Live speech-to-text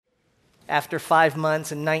After 5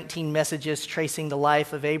 months and 19 messages tracing the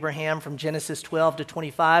life of Abraham from Genesis 12 to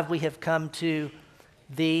 25, we have come to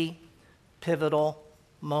the pivotal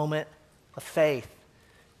moment of faith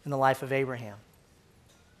in the life of Abraham.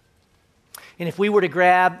 And if we were to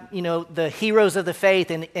grab, the heroes of the faith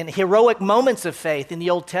and heroic moments of faith in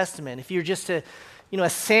the Old Testament, if you're just to, a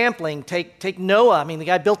sampling, take Noah. I mean, the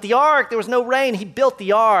guy built the ark. There was no rain. He built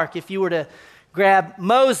the ark. If you were to grab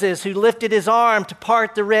Moses, who lifted his arm to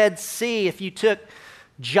part the Red Sea. If you took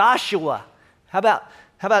Joshua, how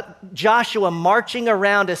about Joshua marching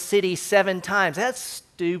around a city 7 times? That's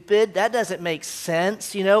stupid. That doesn't make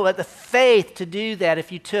sense. The faith to do that.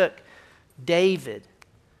 If you took David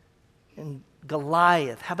and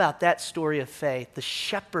Goliath, how about that story of faith? The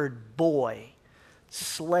shepherd boy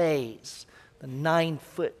slays the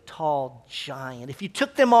 9-foot tall giant. If you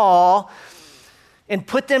took them all and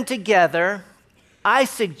put them together, I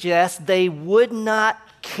suggest they would not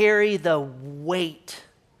carry the weight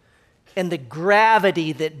and the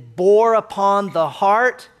gravity that bore upon the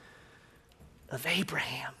heart of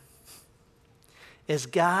Abraham as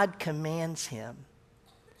God commands him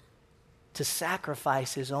to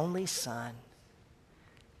sacrifice his only son,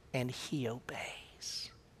 and he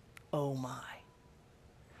obeys. Oh my.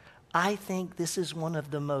 I think this is one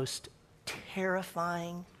of the most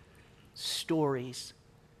terrifying stories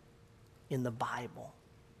in the Bible.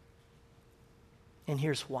 And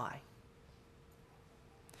here's why.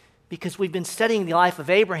 Because we've been studying the life of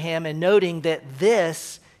Abraham and noting that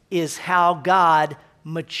this is how God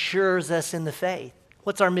matures us in the faith.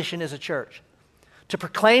 What's our mission as a church? To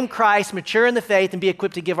proclaim Christ, mature in the faith, and be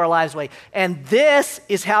equipped to give our lives away. And this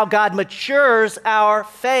is how God matures our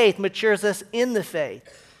faith, matures us in the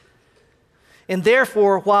faith. And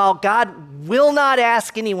therefore, while God will not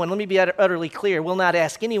ask anyone, let me be utterly clear, will not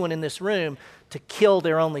ask anyone in this room to kill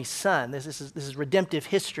their only son. This is redemptive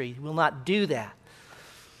history. He will not do that.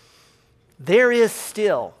 There is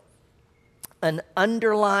still an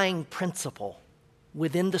underlying principle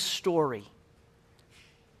within the story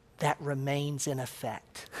that remains in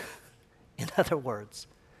effect. In other words,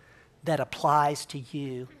 that applies to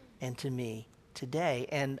you and to me today.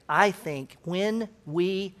 And I think when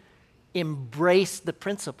we embrace the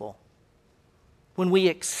principle, when we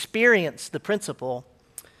experience the principle,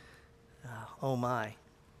 oh my,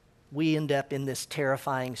 we end up in this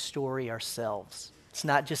terrifying story ourselves. It's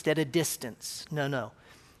not just at a distance. No.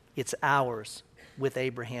 It's ours with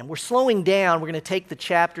Abraham. We're slowing down. We're going to take the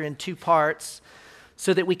chapter in 2 parts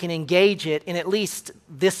so that we can engage it in at least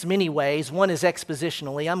this many ways. One is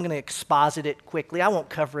expositionally. I'm going to exposit it quickly. I won't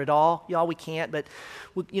cover it all. Y'all, we can't, but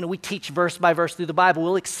we teach verse by verse through the Bible.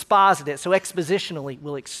 We'll exposit it. So expositionally,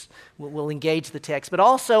 we'll engage the text. But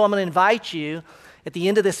also, I'm going to invite you at the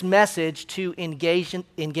end of this message to engage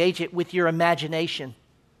it with your imagination.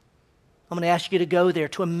 I'm going to ask you to go there,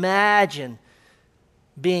 to imagine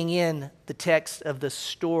being in the text of the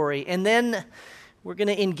story. And then we're going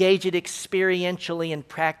to engage it experientially and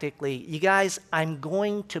practically. You guys, I'm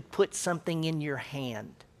going to put something in your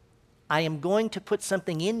hand. I am going to put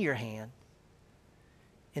something in your hand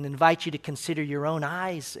and invite you to consider your own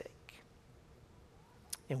Isaac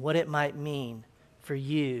and what it might mean for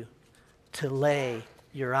you to lay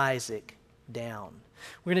your Isaac down.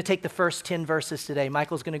 We're going to take the first 10 verses today.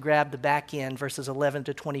 Michael's going to grab the back end, verses 11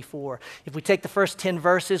 to 24. If we take the first 10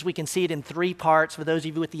 verses, we can see it in 3 parts. For those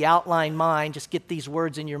of you with the outline mind, just get these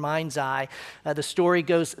words in your mind's eye. The story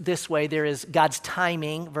goes this way. There is God's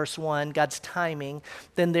timing, verse 1, God's timing.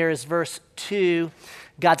 Then there is verse 2,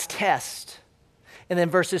 God's test. And then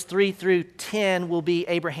verses 3 through 10 will be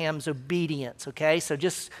Abraham's obedience, okay? So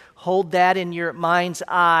just hold that in your mind's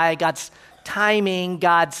eye. God's timing,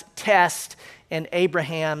 God's test, and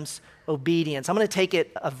Abraham's obedience. I'm going to take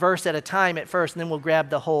it a verse at a time at first, and then we'll grab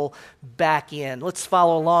the whole back end. Let's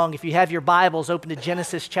follow along. If you have your Bibles open to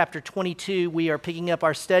Genesis chapter 22, we are picking up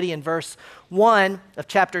our study in verse 1 of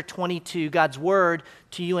chapter 22, God's word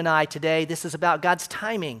to you and I today. This is about God's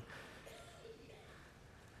timing.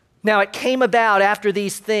 Now, it came about after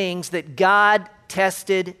these things that God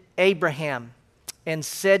tested Abraham and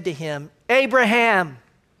said to him, Abraham!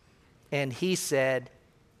 And he said,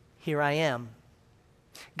 here I am.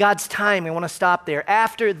 God's time, I want to stop there.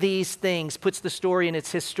 After these things puts the story in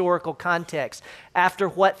its historical context. After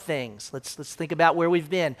what things? Let's think about where we've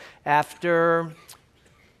been. After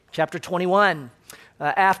chapter 21.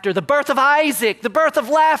 After the birth of Isaac, the birth of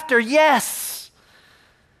laughter, yes.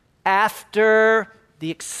 After the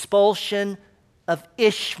expulsion of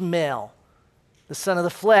Ishmael, the son of the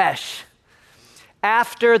flesh.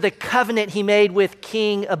 After the covenant he made with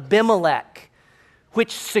King Abimelech,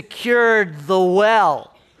 which secured the well.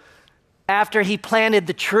 After he planted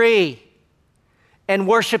the tree, and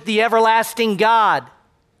worshiped the everlasting God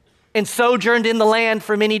and sojourned in the land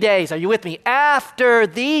for many days. Are you with me? After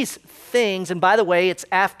these things, and by the way, it's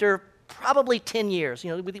after probably 10 years.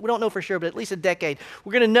 We don't know for sure, but at least a decade.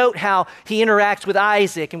 We're going to note how he interacts with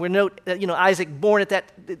Isaac, and we're going to note, Isaac born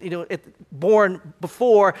born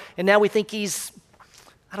before, and now we think he's,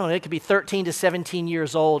 I don't know, it could be 13 to 17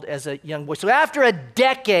 years old as a young boy. So after a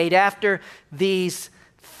decade, after these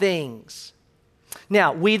things.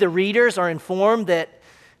 Now, we the readers are informed that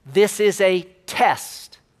this is a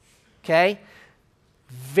test, okay?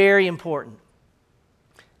 Very important.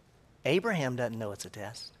 Abraham doesn't know it's a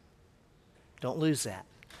test. Don't lose that.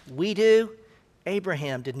 We do.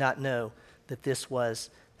 Abraham did not know that this was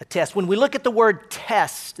a test. When we look at the word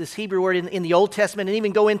test, this Hebrew word in the Old Testament, and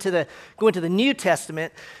even go into the New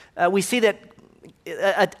Testament, we see that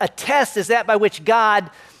a test is that by which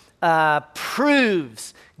God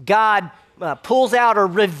proves, God pulls out or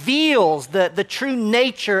reveals the true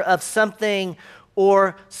nature of something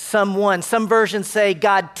or someone. Some versions say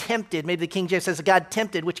God tempted. Maybe the King James says God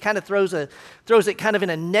tempted, which kind of throws it kind of in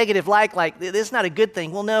a negative light, like this is not a good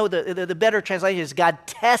thing. Well, no, the better translation is God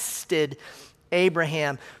tested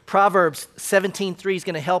Abraham. Proverbs 17:3 is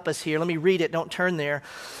going to help us here. Let me read it. Don't turn there.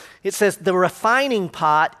 It says, the refining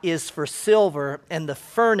pot is for silver and the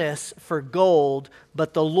furnace for gold,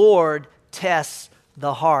 but the Lord tests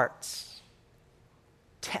the hearts.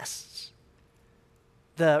 Tests.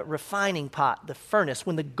 The refining pot, the furnace.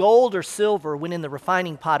 When the gold or silver went in the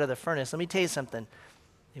refining pot of the furnace, let me tell you something.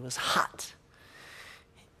 It was hot.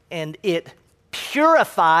 And it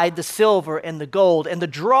purified the silver and the gold, and the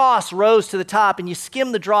dross rose to the top, and you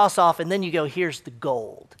skim the dross off, and then you go, here's the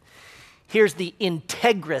gold. Here's the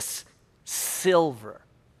integrous silver.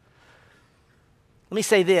 Let me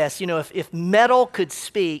say this, if metal could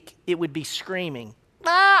speak, it would be screaming,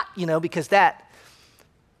 because that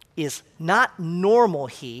is not normal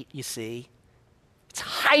heat, you see. It's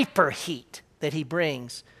hyper heat that he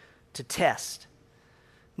brings to test.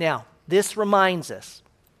 Now, this reminds us,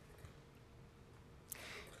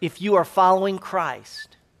 if you are following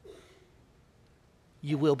Christ,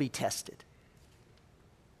 you will be tested.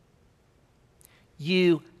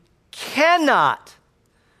 You cannot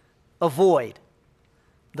avoid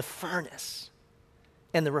the furnace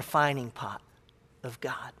and the refining pot of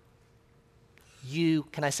God.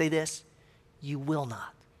 Can I say this? You will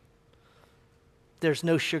not. There's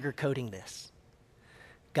no sugarcoating this.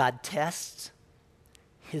 God tests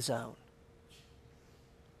his own.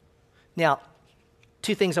 Now,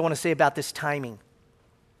 two things I want to say about this timing.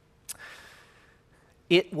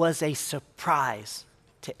 It was a surprise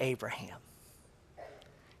to Abraham.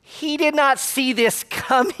 He did not see this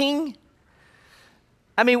coming.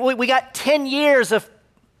 I mean, we got 10 years of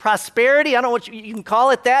prosperity. I don't know what you can call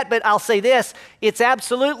it that, but I'll say this. It's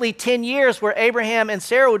absolutely 10 years where Abraham and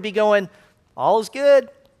Sarah would be going, all is good.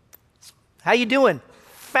 How you doing?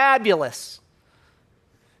 Fabulous.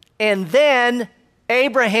 And then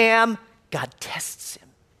Abraham, God tests him.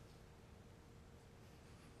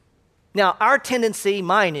 Now, our tendency,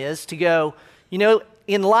 mine is, to go,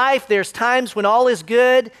 in life there's times when all is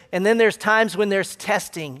good, and then there's times when there's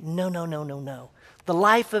testing. No. The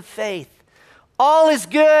life of faith. All is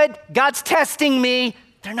good, God's testing me.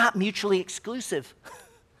 They're not mutually exclusive.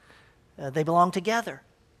 They belong together.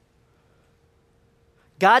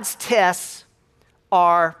 God's tests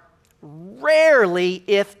are rarely,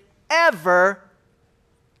 if ever,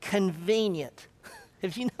 convenient.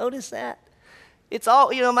 Have you noticed that? It's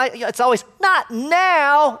always, not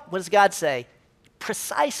now. What does God say?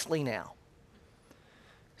 Precisely now.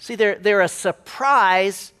 See, they're a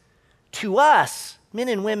surprise to us, men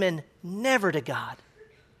and women, never to God.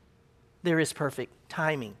 There is perfect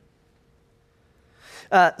timing.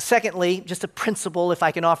 Secondly, just a principle, if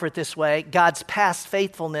I can offer it this way, God's past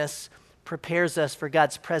faithfulness prepares us for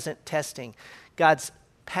God's present testing. God's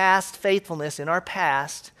past faithfulness in our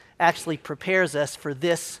past actually prepares us for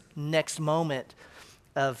this next moment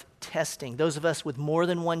of testing. Those of us with more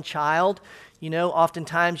than one child,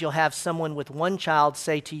 oftentimes you'll have someone with one child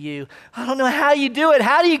say to you, I don't know how you do it.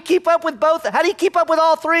 How do you keep up with both? How do you keep up with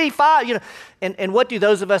all three, five? And what do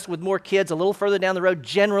those of us with more kids a little further down the road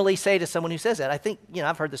generally say to someone who says that? I think,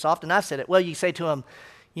 I've heard this often. I've said it. Well, you say to them,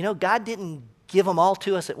 God didn't give them all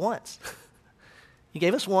to us at once. He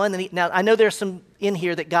gave us one. Now, I know there's some in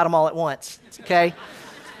here that got them all at once, okay?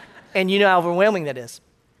 And you know how overwhelming that is.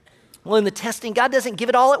 Well, in the testing, God doesn't give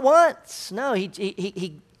it all at once. No, He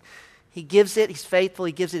gives it, He's faithful,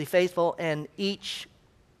 He gives it, He's faithful, and each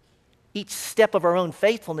step of our own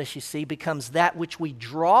faithfulness, you see, becomes that which we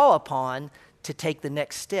draw upon to take the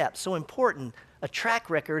next step. So important, a track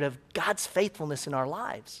record of God's faithfulness in our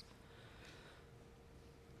lives.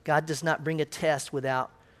 God does not bring a test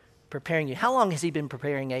without preparing you. How long has he been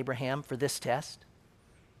preparing Abraham for this test?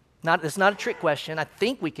 It's not a trick question. I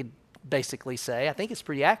think we could basically say, I think it's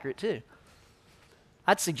pretty accurate too.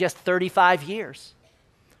 I'd suggest 35 years.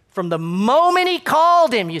 From the moment he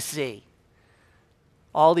called him, you see,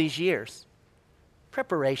 all these years.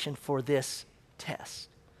 Preparation for this test.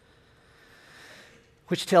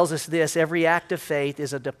 Which tells us this: every act of faith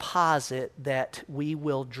is a deposit that we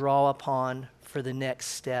will draw upon for the next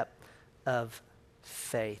step of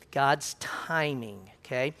faith. God's timing,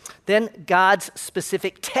 okay? Then God's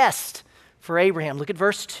specific test for Abraham. Look at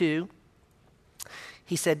verse 2.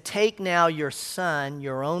 He said, "Take now your son,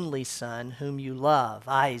 your only son, whom you love,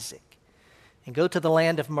 Isaac, and go to the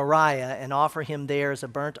land of Moriah and offer him there as a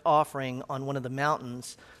burnt offering on one of the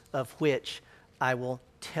mountains of which I will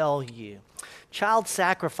tell you." Child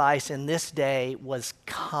sacrifice in this day was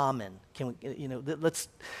common.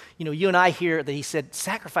 You and I hear that he said,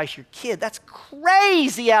 sacrifice your kid. That's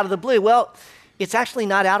crazy out of the blue. Well, it's actually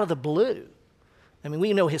not out of the blue. I mean,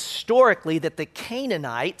 we know historically that the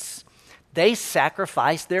Canaanites, they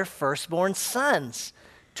sacrificed their firstborn sons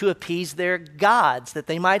to appease their gods, that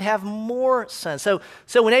they might have more sons. So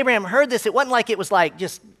when Abraham heard this, it wasn't like it was like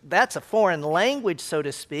just, that's a foreign language, so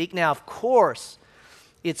to speak. Now, of course,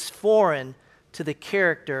 it's foreign to the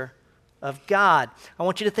character of God. I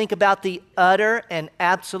want you to think about the utter and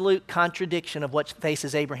absolute contradiction of what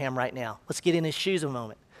faces Abraham right now. Let's get in his shoes a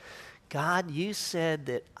moment. God, you said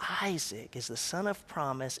that Isaac is the son of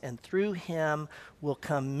promise, and through him will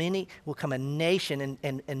come a nation,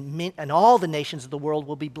 and all the nations of the world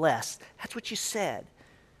will be blessed. That's what you said.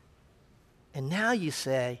 And now you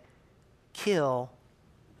say, kill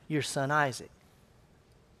your son Isaac.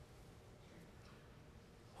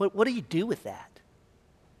 What do you do with that?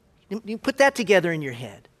 You put that together in your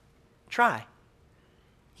head. Try.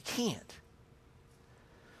 You can't.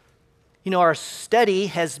 You know, our study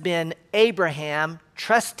has been Abraham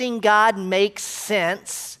trusting God makes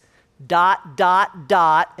sense, ...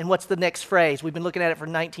 And what's the next phrase? We've been looking at it for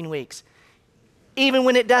 19 weeks. Even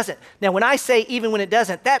when it doesn't. Now, when I say even when it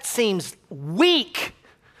doesn't, that seems weak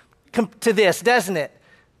to this, doesn't it?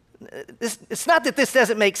 It's not that this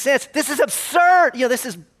doesn't make sense. This is absurd. This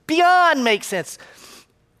is beyond make sense.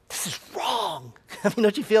 This is wrong. I mean,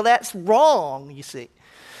 don't you feel that? It's wrong, you see.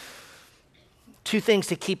 Two things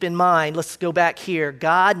to keep in mind. Let's go back here.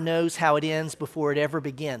 God knows how it ends before it ever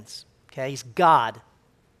begins. Okay, he's God.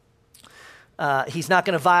 He's not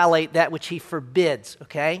going to violate that which he forbids.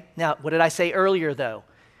 Okay? Now, what did I say earlier, though?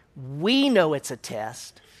 We know it's a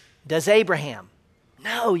test. Does Abraham?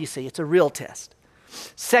 No, you see, it's a real test.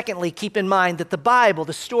 Secondly, keep in mind that the Bible,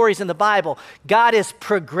 the stories in the Bible, God is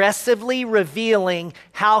progressively revealing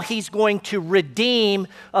how he's going to redeem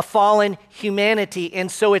a fallen humanity. And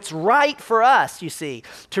so it's right for us, you see,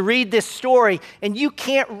 to read this story. And you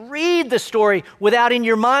can't read the story without in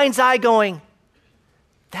your mind's eye going,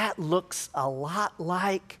 that looks a lot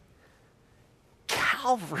like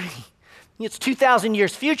Calvary. It's 2,000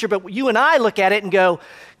 years future, but you and I look at it and go,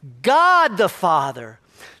 God the Father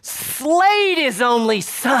slayed his only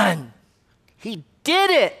son. He did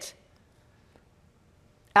it.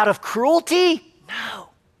 Out of cruelty? No.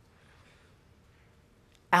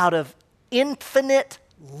 Out of infinite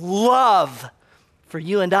love for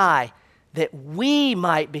you and I, that we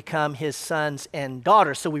might become his sons and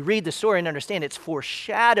daughters. So we read the story and understand it's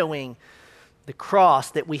foreshadowing the cross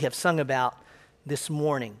that we have sung about this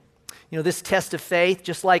morning. This test of faith,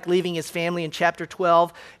 just like leaving his family in chapter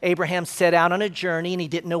 12, Abraham set out on a journey and he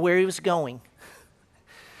didn't know where he was going.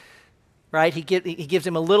 Right? He gives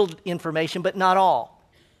him a little information, but not all.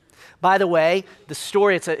 By the way, the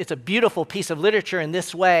story, it's a beautiful piece of literature in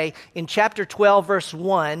this way. In chapter 12, verse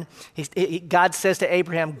 1, God says to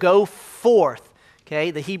Abraham, go forth.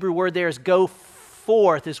 Okay, the Hebrew word there is go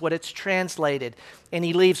forth is what it's translated. And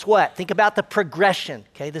he leaves what? Think about the progression.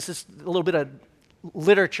 Okay, this is a little bit of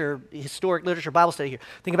literature, historic literature, Bible study here.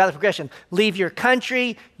 Think about the progression. Leave your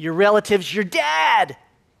country, your relatives, your dad. You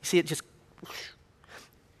see it just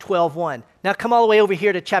 12:1. Now come all the way over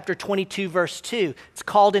here to chapter 22, verse 2. It's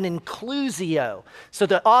called an inclusio. So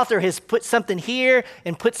the author has put something here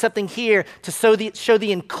and put something here to show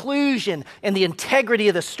the inclusion and the integrity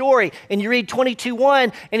of the story. And you read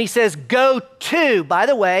 22:1 and he says, go to. By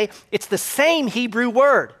the way, it's the same Hebrew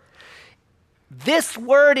word. This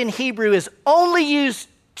word in Hebrew is only used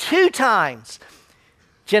 2 times.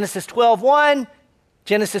 Genesis 12:1,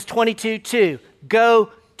 Genesis 22:2.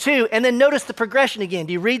 Go to. And then notice the progression again.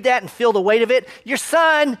 Do you read that and feel the weight of it? Your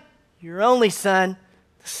son, your only son,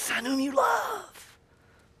 the son whom you love.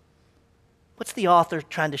 What's the author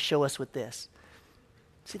trying to show us with this?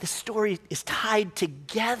 See, the story is tied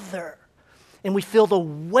together. And we feel the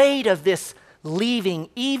weight of this leaving,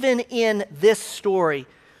 even in this story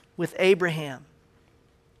with Abraham.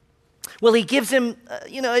 Well, he gives him,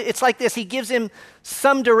 it's like this. He gives him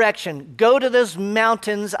some direction. Go to those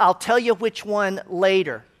mountains. I'll tell you which one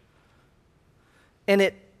later. And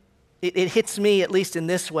it hits me, at least in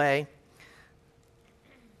this way.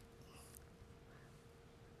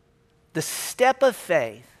 The step of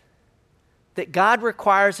faith that God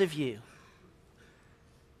requires of you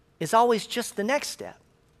is always just the next step,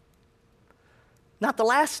 not the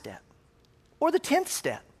last step, or the 10th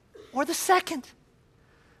step, or the second.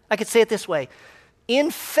 I could say it this way.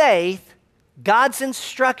 In faith, God's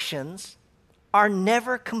instructions are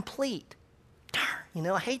never complete. Darn,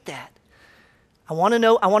 I hate that. I want to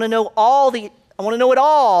know it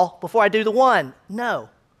all before I do the one. No.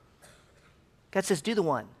 God says, do the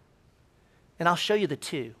one. And I'll show you the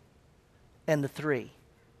 2 and the 3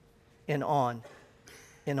 and on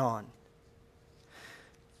and on.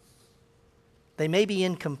 They may be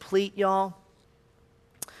incomplete, y'all,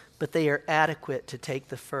 but they are adequate to take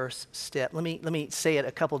the first step. Let me say it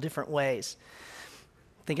a couple different ways.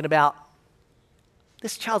 Thinking about,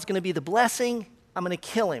 this child's going to be the blessing, I'm going to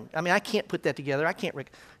kill him. I mean, I can't put that together. I can't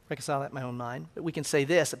reconcile that in my own mind. But we can say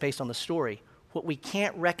this based on the story. What we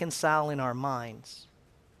can't reconcile in our minds,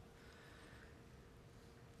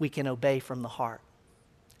 we can obey from the heart.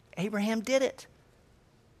 Abraham did it.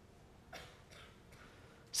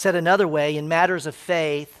 Said another way, in matters of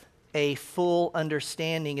faith, a full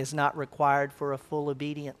understanding is not required for a full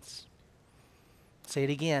obedience. Say it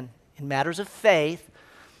again. In matters of faith,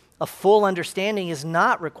 a full understanding is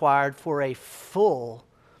not required for a full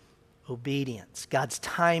obedience. God's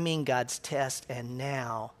timing, God's test, and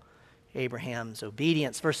now Abraham's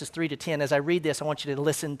obedience. Verses 3 to 10. As I read this, I want you to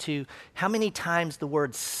listen to how many times the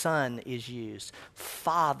word son is used.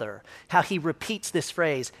 Father, how he repeats this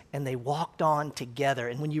phrase, and they walked on together.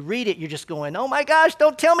 And when you read it, you're just going, oh my gosh,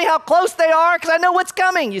 don't tell me how close they are because I know what's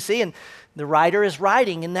coming, you see. And the writer is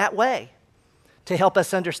writing in that way to help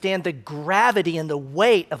us understand the gravity and the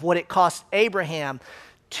weight of what it cost Abraham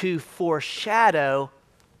to foreshadow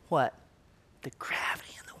what? The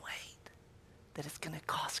gravity and the weight that it's going to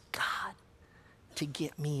cost God to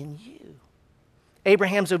get me and you.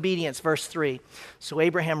 Abraham's obedience, verse 3. So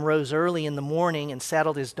Abraham rose early in the morning and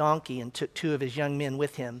saddled his donkey and took 2 of his young men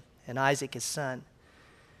with him and Isaac his son.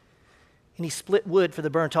 And he split wood for the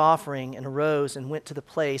burnt offering and arose and went to the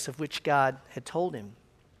place of which God had told him.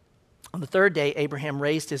 On the 3rd day, Abraham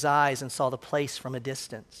raised his eyes and saw the place from a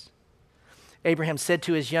distance. Abraham said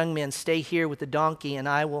to his young men, stay here with the donkey, and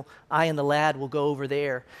I and the lad will go over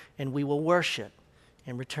there, and we will worship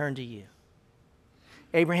and return to you.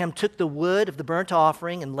 Abraham took the wood of the burnt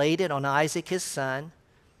offering and laid it on Isaac his son, and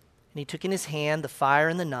he took in his hand the fire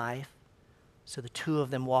and the knife, so the 2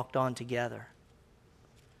 of them walked on together.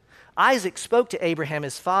 Isaac spoke to Abraham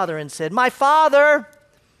his father and said, my father!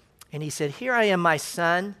 And he said, here I am, my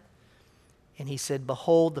son. And he said,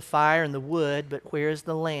 behold the fire and the wood, but where is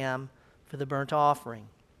the lamb for the burnt offering?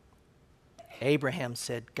 Abraham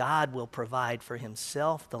said, God will provide for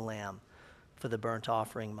himself the lamb for the burnt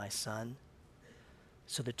offering, my son.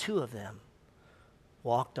 So the 2 of them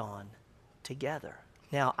walked on together.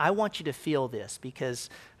 Now, I want you to feel this because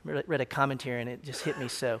I read a commentary and it just hit me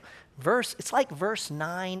so. It's like verse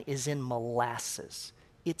 9 is in molasses.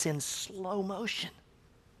 It's in slow motion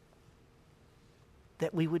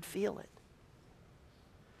that we would feel it.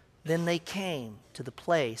 Then they came to the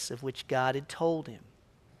place of which God had told him.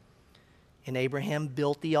 And Abraham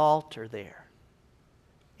built the altar there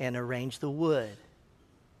and arranged the wood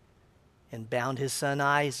and bound his son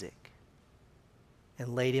Isaac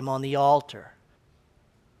and laid him on the altar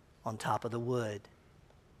on top of the wood.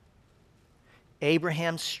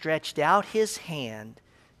 Abraham stretched out his hand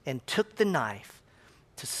and took the knife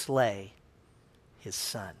to slay his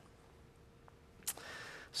son.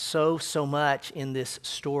 So much in this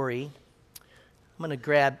story. I'm going to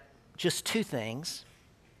grab just 2 things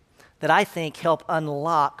that I think help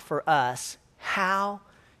unlock for us how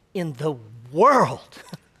in the world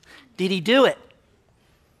did he do it?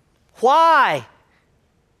 Why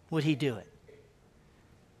would he do it?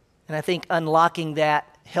 And I think unlocking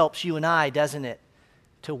that helps you and I, doesn't it,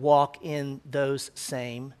 to walk in those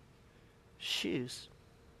same shoes.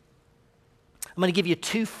 I'm going to give you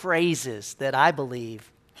 2 phrases that I believe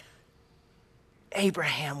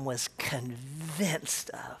Abraham was convinced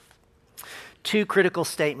of. 2 critical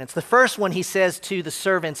statements. The first one he says to the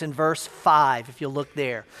servants in verse 5, if you'll look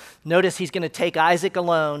there. Notice he's going to take Isaac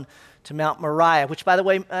alone to Mount Moriah, which, by the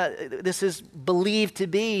way, this is believed to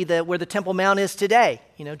be where the Temple Mount is today,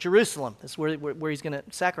 Jerusalem. That's where he's going to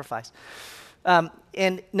sacrifice.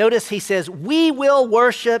 And notice he says, we will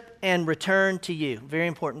worship and return to you. Very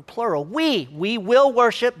important, plural. We will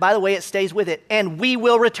worship. By the way, it stays with it. And we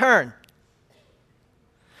will return.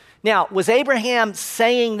 Now, was Abraham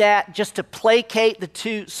saying that just to placate the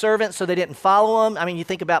two servants so they didn't follow him? I mean, you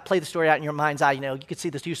think about, play the story out in your mind's eye. You could see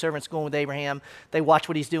the two servants going with Abraham. They watch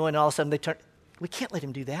what he's doing, and all of a sudden they turn. We can't let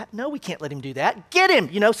him do that. No, we can't let him do that. Get him.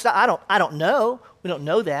 So I don't know. We don't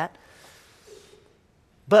know that.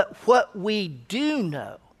 But what we do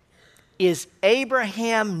know is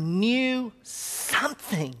Abraham knew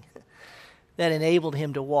something that enabled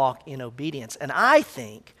him to walk in obedience. And I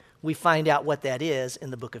think we find out what that is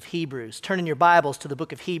in the book of Hebrews. Turn in your Bibles to the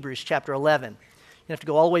book of Hebrews, chapter 11. You have to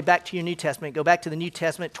go all the way back to your New Testament. Go back to the New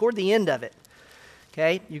Testament toward the end of it.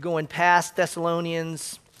 Okay? You're going past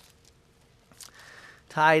Thessalonians,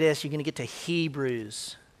 Titus. You're going to get to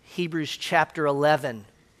Hebrews. Hebrews chapter 11.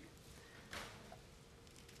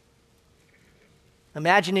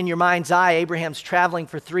 Imagine in your mind's eye, Abraham's traveling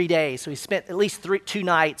for 3 days. So he spent at least 2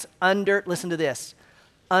 nights listen to this,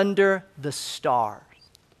 under the stars.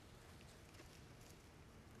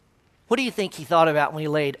 What do you think he thought about when he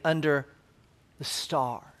laid under the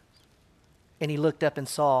stars? And he looked up and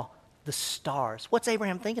saw the stars. What's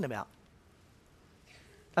Abraham thinking about?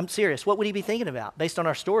 I'm serious. What would he be thinking about based on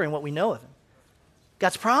our story and what we know of him?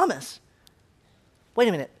 God's promise. Wait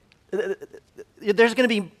a minute. There's going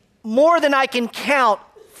to be more than I can count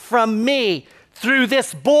from me through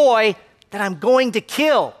this boy that I'm going to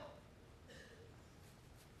kill.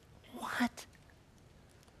 What?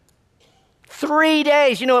 3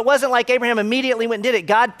 days. It wasn't like Abraham immediately went and did it.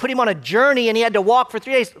 God put him on a journey and he had to walk for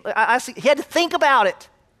 3 days. He had to think about it.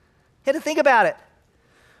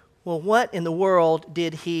 Well, what in the world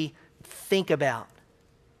did he think about?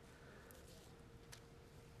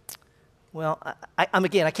 Well, I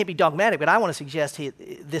can't be dogmatic, but I want to suggest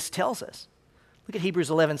this tells us. Look at Hebrews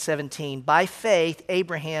 11:17. By faith,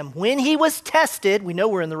 Abraham, when he was tested, we know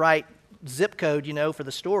we're in the right zip code, for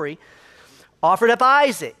the story, offered up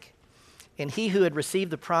Isaac. And he who had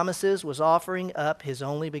received the promises was offering up his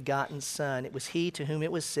only begotten son. It was he to whom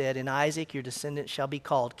it was said, in Isaac your descendant shall be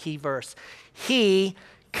called. Key verse. He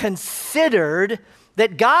considered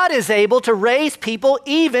that God is able to raise people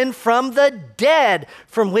even from the dead,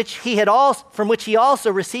 from which he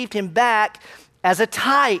also received him back as a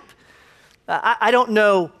type. I don't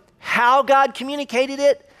know how God communicated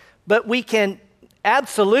it, but we can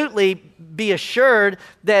absolutely be assured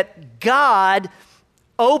that God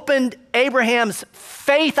opened Abraham's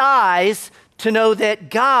faith eyes to know that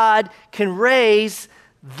God can raise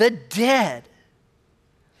the dead.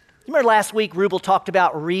 You remember last week, Rubel talked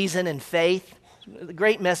about reason and faith? A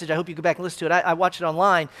great message. I hope you go back and listen to it. I watched it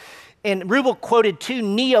online. And Rubel quoted 2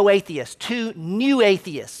 neo-atheists, 2 new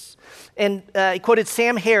atheists. And he quoted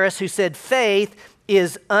Sam Harris, who said, faith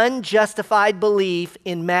is unjustified belief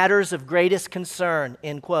in matters of greatest concern,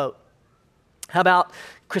 end quote. How about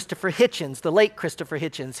Christopher Hitchens, the late Christopher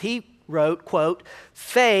Hitchens? He wrote, quote,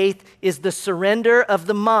 faith is the surrender of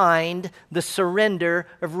the mind, the surrender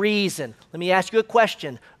of reason. Let me ask you a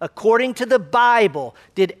question. According to the Bible,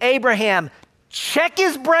 did Abraham check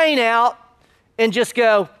his brain out and just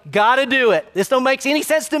go, gotta do it. This don't make any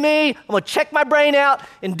sense to me. I'm going to check my brain out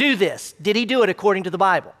and do this. Did he do it according to the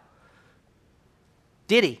Bible?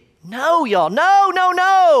 Did he? No, y'all.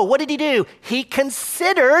 No. What did he do? He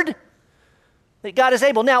considered that God is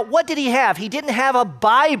able. Now, what did he have? He didn't have a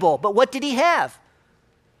Bible, but what did he have?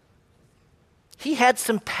 He had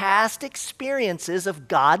some past experiences of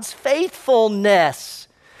God's faithfulness.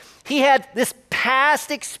 He had this past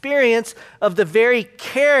experience of the very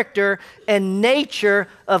character and nature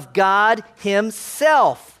of God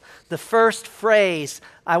himself. The first phrase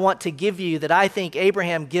I want to give you that I think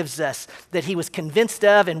Abraham gives us, that he was convinced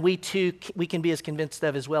of, and we can be as convinced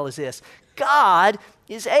of as well as this. God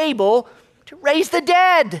is able to raise the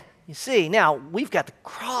dead. You see, now we've got the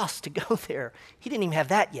cross to go there. He didn't even have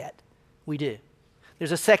that yet. We do.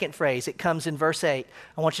 There's a second phrase. It comes in verse 8.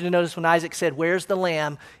 I want you to notice when Isaac said, where's the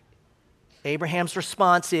lamb? Abraham's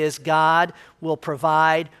response is, God will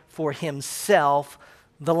provide for himself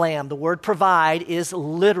the lamb. The word provide is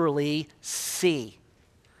literally see.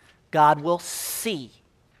 God will see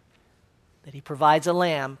that he provides a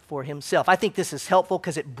lamb for himself. I think this is helpful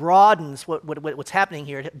because it broadens what's happening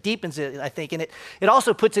here. It deepens it, I think, and it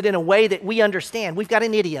also puts it in a way that we understand. We've got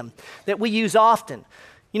an idiom that we use often.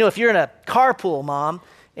 If you're in a carpool, mom,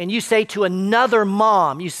 and you say to another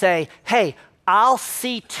mom, you say, hey, I'll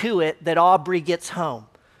see to it that Aubrey gets home.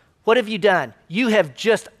 What have you done? You have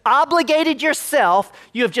just obligated yourself.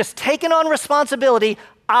 You have just taken on responsibility.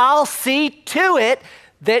 I'll see to it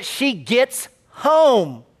that she gets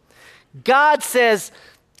home. God says,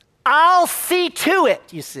 I'll see to it,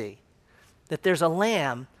 you see, that there's a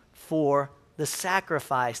lamb for the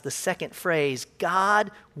sacrifice. The second phrase,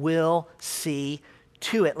 God will see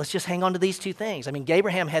to it. Let's just hang on to these two things. I mean,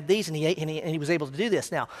 Abraham had these and he was able to do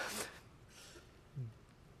this. Now,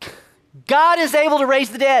 God is able to raise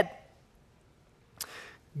the dead.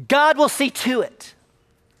 God will see to it.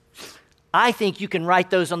 I think you can write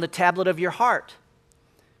those on the tablet of your heart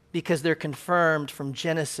because they're confirmed from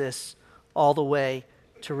Genesis all the way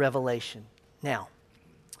to Revelation. Now,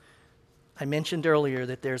 I mentioned earlier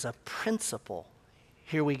that there's a principle.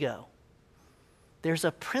 Here we go. There's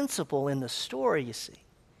a principle in the story, you see,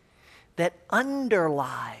 that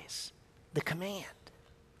underlies the command.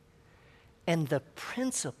 And the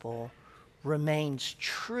principle remains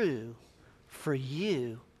true for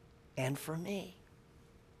you and for me.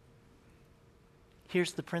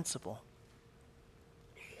 Here's the principle.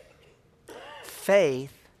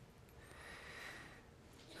 Faith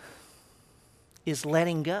is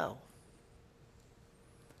letting go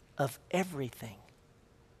of everything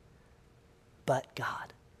but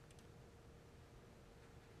God.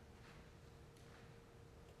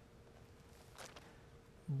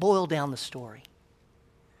 Boil down the story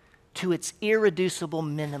to its irreducible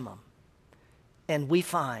minimum, and we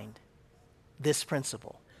find this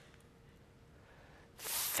principle.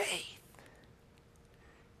 Faith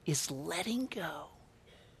is letting go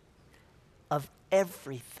of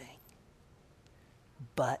everything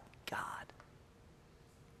but God.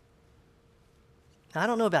 Now, I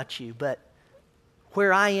don't know about you, but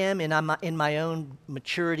where I am in my own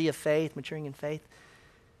maturity of faith, maturing in faith,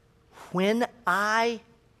 when I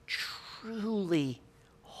truly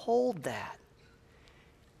hold that,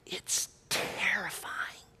 it's terrifying.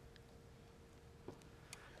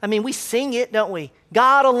 I mean, we sing it, don't we?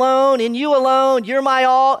 God alone, in you alone, you're my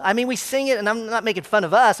all. I mean, we sing it, and I'm not making fun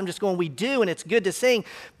of us. I'm just going, we do, and it's good to sing.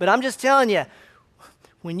 But I'm just telling you,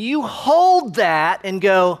 when you hold that and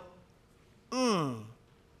go,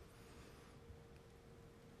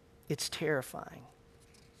 it's terrifying.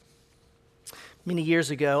 Many years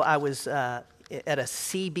ago, I was at a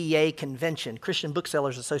CBA convention, Christian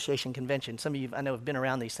Booksellers Association convention. Some of you, I know, have been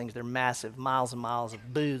around these things. They're massive, miles and miles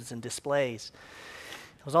of booths and displays.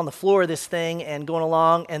 I was on the floor of this thing and going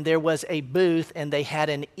along, and there was a booth, and they had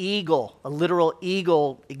an eagle, a literal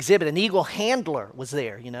eagle exhibit. An eagle handler was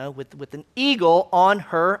there, you know, with an eagle on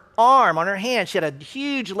her arm, on her hand. She had a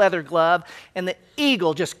huge leather glove, and the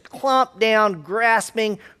eagle just clumped down,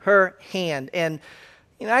 grasping her hand. And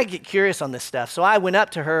you know, I get curious on this stuff. So I went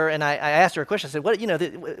up to her and I asked her a question. I said, "What? You know,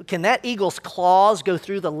 can that eagle's claws go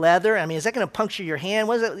through the leather? I mean, is that going to puncture your hand?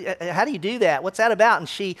 What is it? How do you do that? What's that about?" And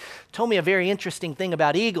she told me a very interesting thing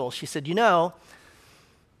about eagles. She said, "You know,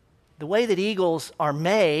 the way that eagles are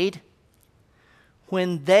made,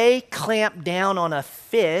 when they clamp down on a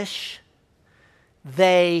fish,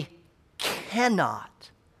 they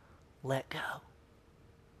cannot let go."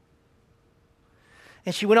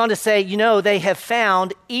 And she went on to say, you know, they have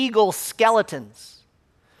found eagle skeletons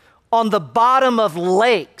on the bottom of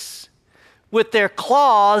lakes with their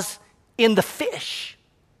claws in the fish.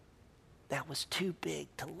 That was too big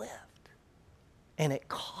to lift, and it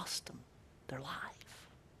cost them their life.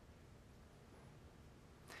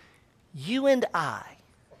 You and I,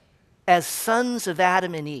 as sons of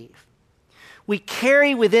Adam and Eve, we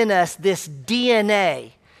carry within us this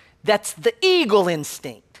DNA that's the eagle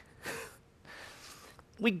instinct.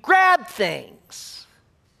 We grab things,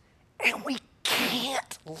 and we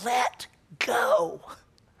can't let go.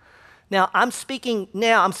 Now, I'm speaking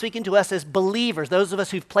to us as believers, those of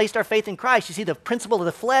us who've placed our faith in Christ. You see, the principle of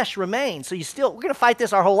the flesh remains. So we're going to fight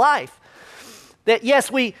this our whole life. That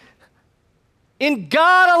yes, in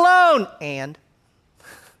God alone, and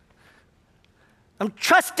I'm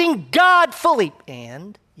trusting God fully,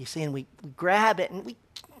 and you see, and we grab it, and we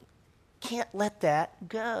can't let that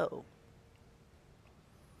go.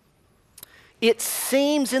 It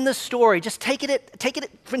seems in the story, just take it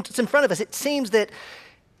it's in front of us. It seems that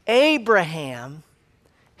Abraham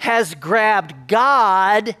has grabbed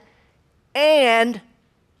God and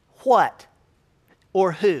what?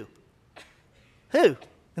 Or who? Who?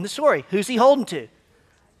 In the story, who's he holding to?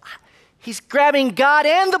 He's grabbing God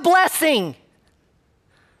and the blessing.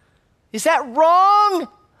 Is that wrong?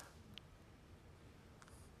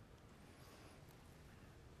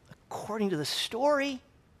 According to the story,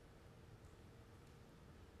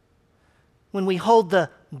 when we hold the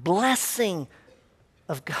blessing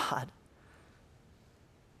of God,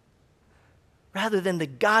 rather than the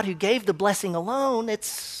God who gave the blessing alone,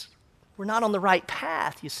 we're not on the right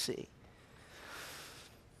path, you see.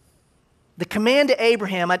 The command to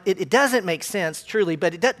Abraham, it doesn't make sense, truly,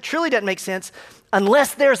 but it truly doesn't make sense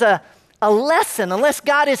unless there's a lesson, unless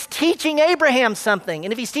God is teaching Abraham something.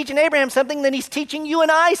 And if he's teaching Abraham something, then he's teaching you and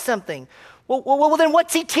I something. Well, then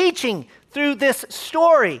what's he teaching through this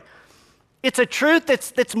story? It's a truth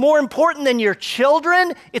that's more important than your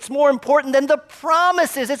children. It's more important than the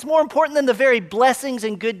promises. It's more important than the very blessings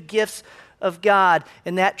and good gifts of God.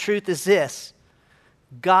 And that truth is this: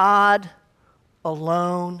 God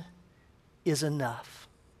alone is enough.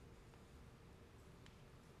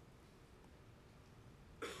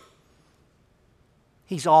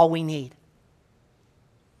 He's all we need.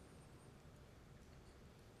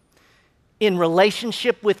 In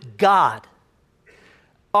relationship with God,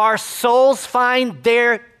 our souls find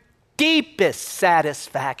their deepest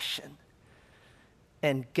satisfaction,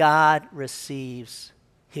 and God receives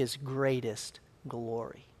his greatest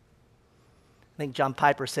glory. I think John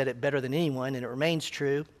Piper said it better than anyone, and it remains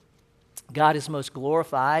true. God is most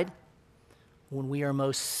glorified when we are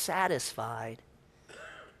most satisfied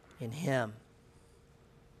in him.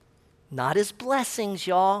 Not his blessings,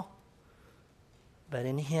 y'all, but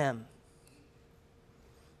in him.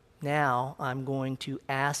 Now I'm going to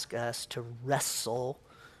ask us to wrestle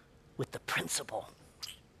with the principle.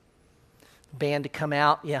 Band to come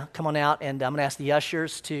out, come on out, and I'm going to ask the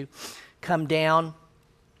ushers to come down,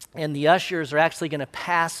 and the ushers are actually going to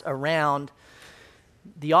pass around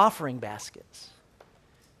the offering baskets,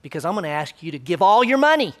 because I'm going to ask you to give all your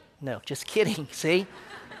money. No, just kidding, see? You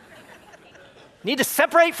need to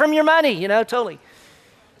separate from your money, totally.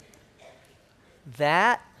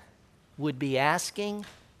 That would be asking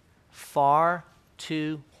far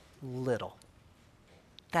too little.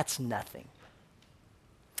 That's nothing.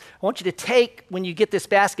 I want you to take, when you get this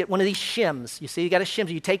basket, one of these shims. You see, you got a shim,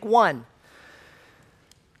 so you take one.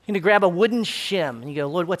 You're going to grab a wooden shim, and you go,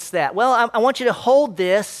 Lord, what's that? Well, I want you to hold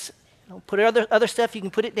this. Put other stuff, you can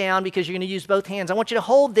put it down because you're going to use both hands. I want you to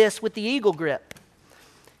hold this with the eagle grip.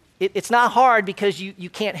 It's not hard because you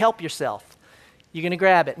can't help yourself. You're going to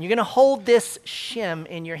grab it, and you're going to hold this shim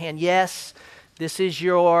in your hand. Yes, this is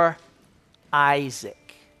your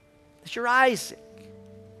Isaac. It's your Isaac.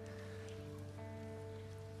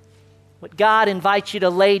 What God invites you to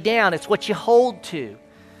lay down, it's what you hold to.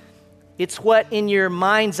 It's what in your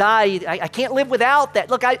mind's eye, I can't live without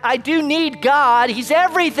that. Look, I do need God. He's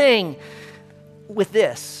everything. With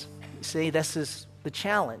this, you see, this is the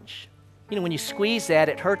challenge. When you squeeze that,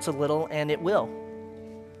 it hurts a little, and it will.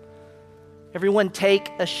 Everyone take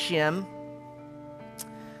a shim,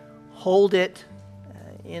 hold it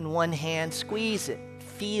in one hand, squeeze it,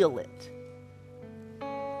 feel it.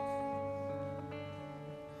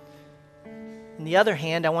 In the other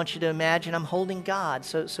hand, I want you to imagine I'm holding God.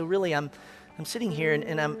 So really, I'm sitting here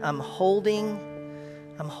and I'm holding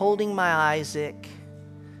my Isaac,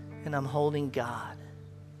 and I'm holding God.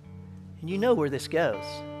 And you know where this goes.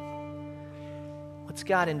 What's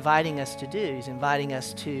God inviting us to do? He's inviting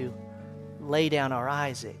us to lay down our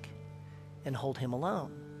Isaac and hold him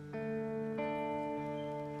alone.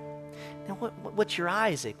 Now, what's your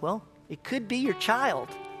Isaac? Well, it could be your child.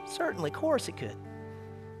 Certainly, of course it could.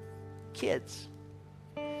 Kids.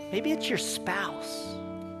 Maybe it's your spouse.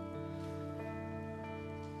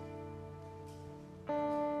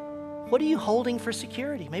 What are you holding for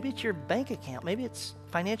security? Maybe it's your bank account. Maybe it's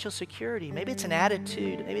financial security. Maybe it's an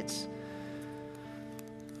attitude. Maybe it's,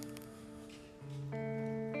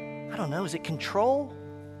 I don't know, is it control?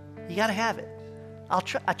 You got to have it. I'm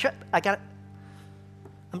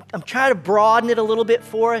trying to broaden it a little bit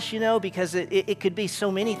for us, because it could be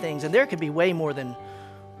so many things, and there could be way more than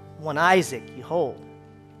one Isaac you hold.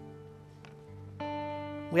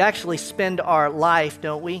 We actually spend our life,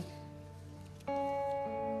 don't we,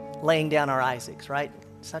 laying down our Isaacs, right?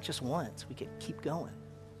 It's not just once. We can keep going.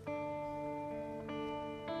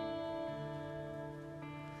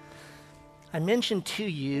 I mentioned to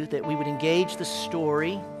you that we would engage the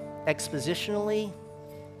story expositionally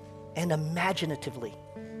and imaginatively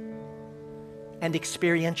and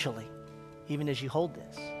experientially, even as you hold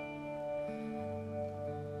this.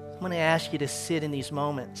 I'm going to ask you to sit in these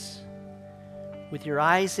moments with your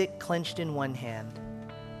Isaac clenched in one hand.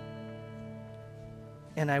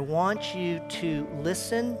 And I want you to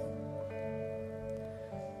listen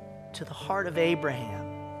to the heart of Abraham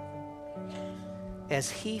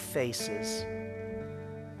as he faces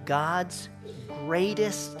God's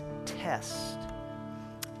greatest test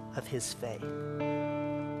of his faith.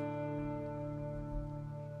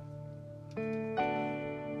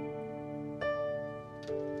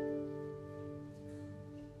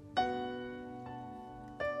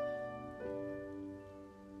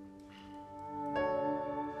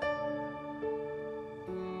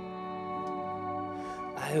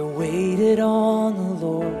 I waited on the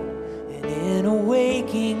Lord, and in a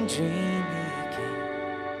waking dream he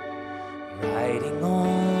came, riding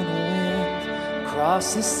on the wind.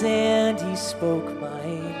 Across the sand he spoke my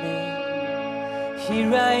name.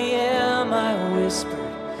 Here I am, I whispered,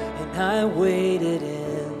 and I waited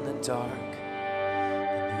in the dark.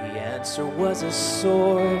 And the answer was a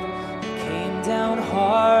sword that came down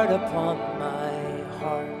hard upon my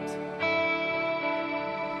heart.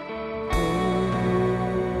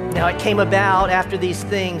 Now it came about after these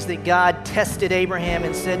things that God tested Abraham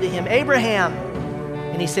and said to him, Abraham!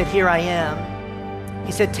 And he said, Here I am.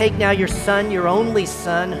 He said, Take now your son, your only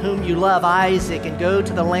son, whom you love, Isaac, and go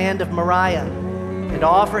to the land of Moriah, and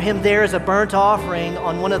offer him there as a burnt offering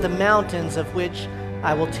on one of the mountains of which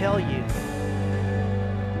I will tell you.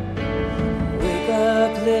 Wake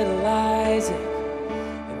up, little Isaac,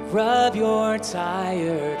 and rub your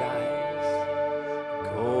tired eyes.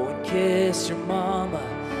 Go and kiss your mama,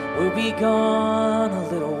 we'll be gone a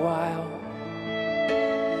little while.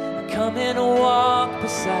 Come and walk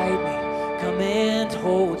beside me, come and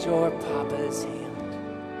hold your papa's hand.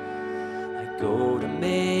 I go to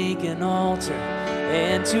make an altar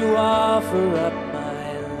and to offer up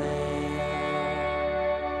my lamb.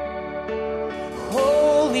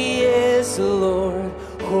 Holy is the Lord,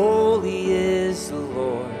 holy is the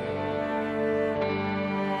Lord.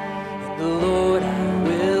 And the Lord I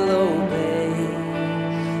will obey.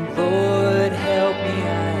 Lord, help me,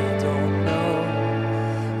 I don't know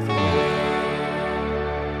the way.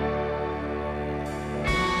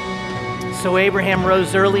 So Abraham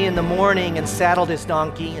rose early in the morning and saddled his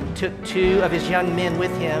donkey and took 2 of his young men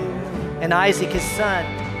with him and Isaac his son.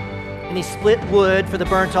 And he split wood for the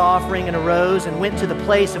burnt offering and arose and went to the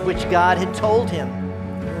place of which God had told him.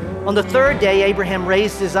 On the 3rd day, Abraham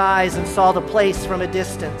raised his eyes and saw the place from a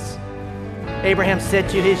distance. Abraham said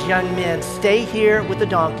to his young men, Stay here with the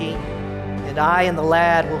donkey, and I and the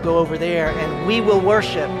lad will go over there, and we will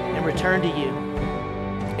worship and return to you.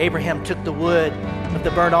 Abraham took the wood of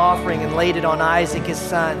the burnt offering and laid it on Isaac his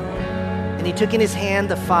son. And he took in his hand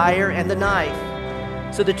the fire and the knife.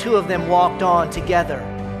 So the 2 of them walked on together.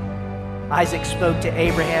 Isaac spoke to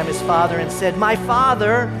Abraham his father and said, My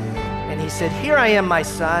father. And he said, Here I am, my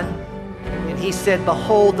son. And he said,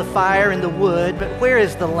 Behold the fire and the wood, but where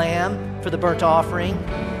is the lamb for the burnt offering?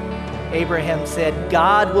 Abraham said,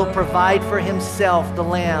 God will provide for himself the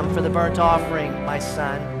lamb for the burnt offering, my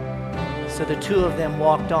son. So the 2 of them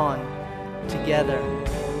walked on together.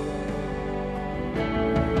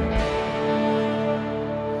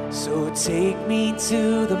 So take me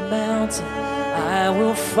to the mountain, I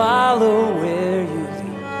will follow where you lead.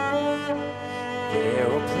 There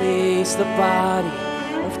will place the body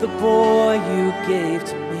of the boy you gave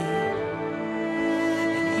to me.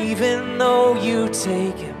 And even though you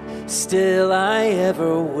take him, still I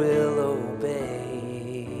ever will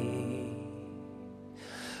obey.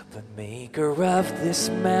 But maker of this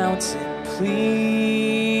mountain,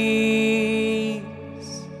 please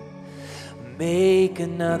make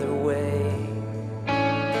another way.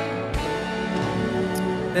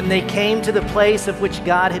 Then they came to the place of which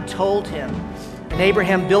God had told him. And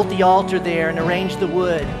Abraham built the altar there and arranged the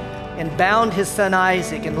wood and bound his son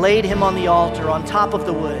Isaac and laid him on the altar on top of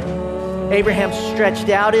the wood. Abraham stretched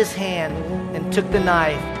out his hand and took the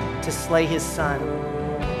knife to slay his son.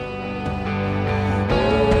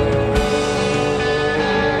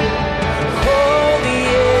 Holy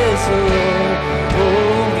is the Lord,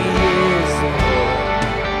 holy is the Lord.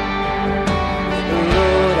 The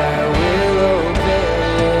Lord I will obey.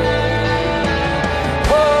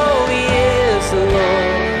 Holy is the Lord,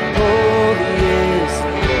 holy is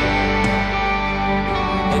the Lord.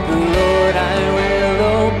 And the Lord I will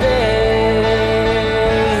obey.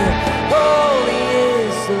 Holy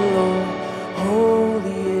is the Lord,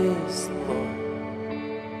 holy is the Lord.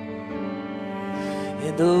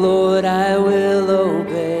 And the Lord I will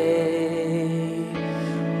obey.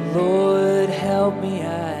 Lord, help me,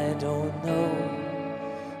 I don't know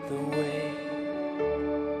the way.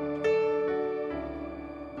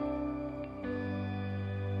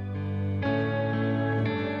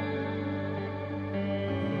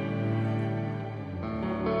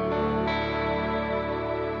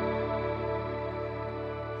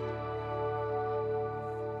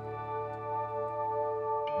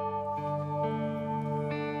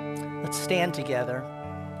 Let's stand together.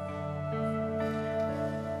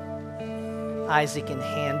 Isaac in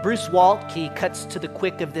hand. Bruce Waltke cuts to the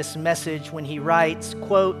quick of this message when he writes,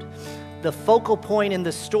 quote, the focal point in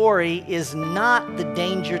the story is not the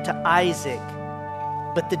danger to Isaac,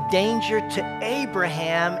 but the danger to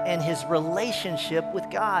Abraham and his relationship with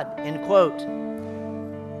God, end quote.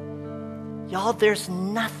 Y'all, there's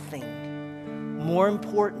nothing more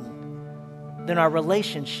important than our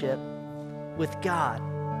relationship with God.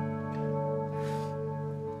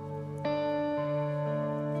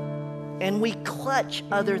 And we clutch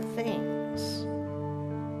other things.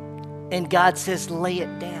 And God says, lay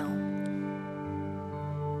it down.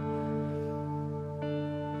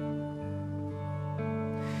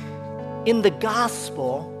 In the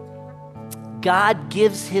gospel, God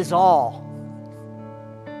gives his all.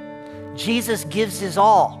 Jesus gives his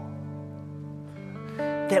all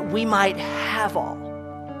that we might have all.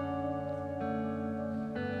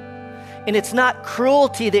 And it's not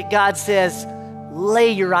cruelty that God says,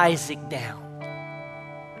 lay your Isaac down.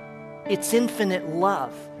 It's infinite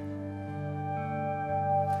love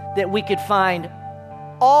that we could find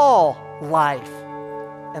all life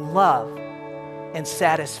and love and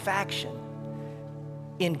satisfaction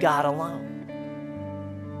in God alone.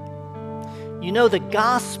 You know, the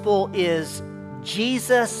gospel is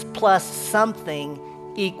Jesus plus something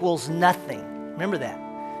equals nothing. Remember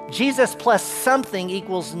that. Jesus plus something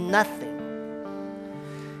equals nothing.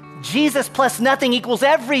 Jesus plus nothing equals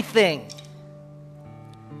everything.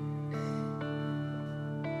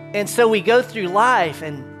 And so we go through life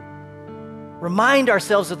and remind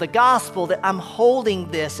ourselves of the gospel that I'm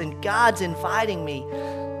holding this and God's inviting me.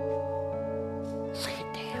 Lay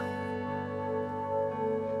it down.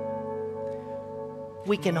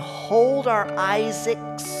 We can hold our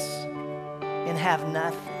Isaacs and have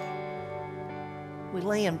nothing. We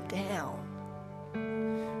lay him down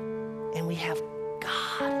and we have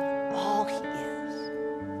God and all he is.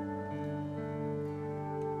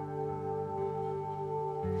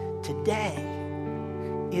 Today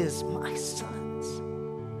is my son's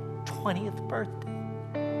 20th birthday.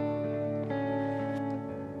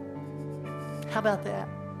 How about that?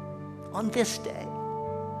 On this day.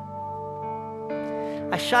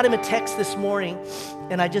 I shot him a text this morning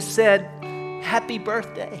and I just said, happy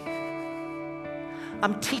birthday.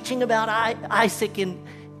 I'm teaching about Isaac and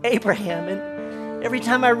Abraham, and every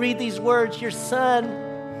time I read these words, your son,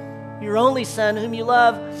 your only son whom you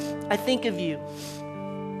love, I think of you.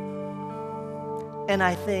 And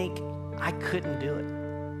I think, I couldn't do it.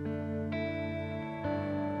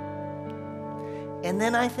 And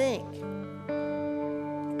then I think,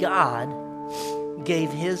 God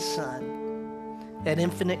gave his son at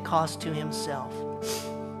infinite cost to himself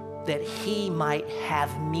that he might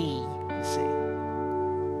have me, you see.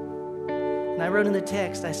 And I wrote in the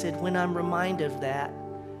text, I said, when I'm reminded of that,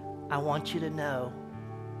 I want you to know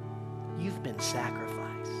you've been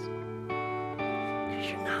sacrificed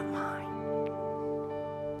because you're not mine.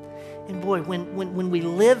 And boy, when we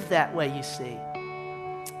live that way, you see,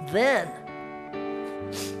 then,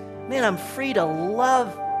 man, I'm free to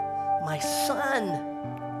love my son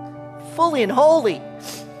fully and wholly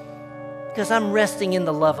because I'm resting in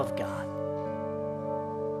the love of God.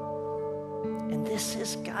 And this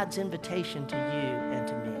is God's invitation to you and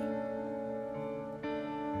to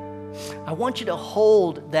me. I want you to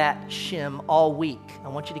hold that shim all week. I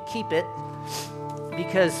want you to keep it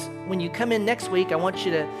because when you come in next week, I want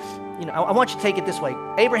you to take it this way.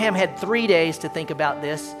 Abraham had 3 days to think about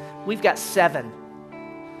this. We've got 7.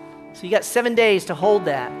 So you got 7 days to hold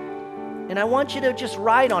that. And I want you to just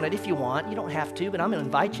write on it if you want. You don't have to, but I'm going to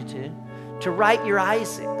invite you to write your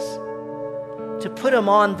Isaacs, to put them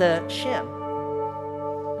on the shim,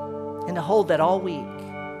 and to hold that all week.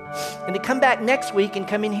 And to come back next week and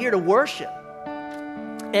come in here to worship,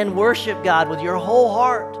 and worship God with your whole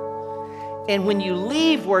heart. And when you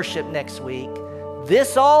leave worship next week,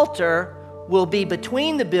 this altar will be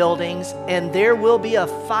between the buildings and there will be a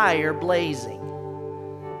fire blazing.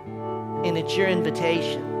 And it's your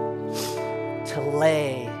invitation to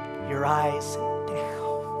lay your Isaac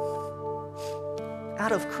down.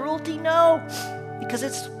 Out of cruelty? No, because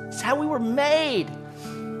it's how we were made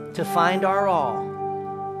to find our all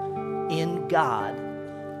in God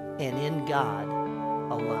and in God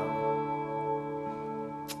alone.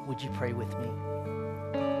 Would you pray with me?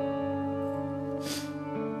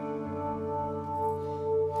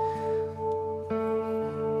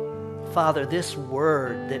 Father, this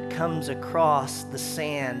word that comes across the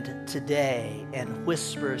sand today and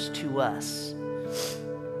whispers to us,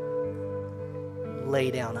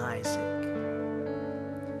 lay down Isaac.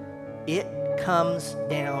 It comes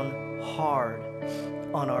down hard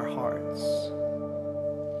on our hearts.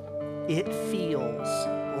 It feels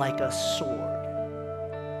like a sword.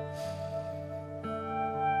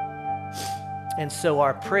 And so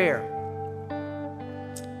our prayer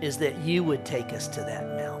is that you would take us to that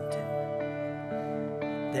mountain,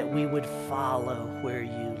 that we would follow where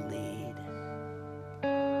you lead.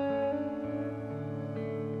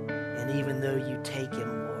 And And even though you take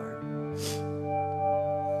him, Lord,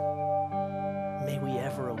 may we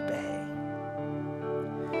ever obey.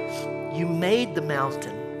 You made the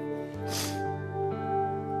mountain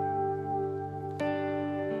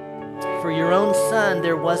for your own Son.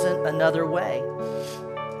 There wasn't another way,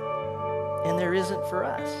 and there isn't for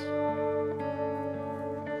us.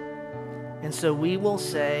 And so we will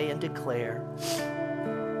say and declare,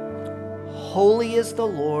 holy is the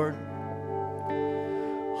Lord,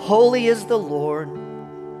 holy is the Lord,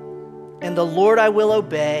 and the Lord I will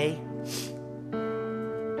obey.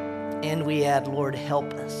 And we add, Lord,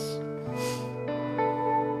 help us.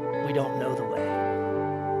 We don't know the way,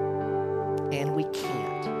 and we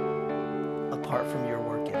can't apart from your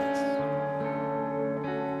work in us.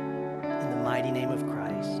 In the mighty name of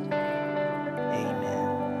Christ.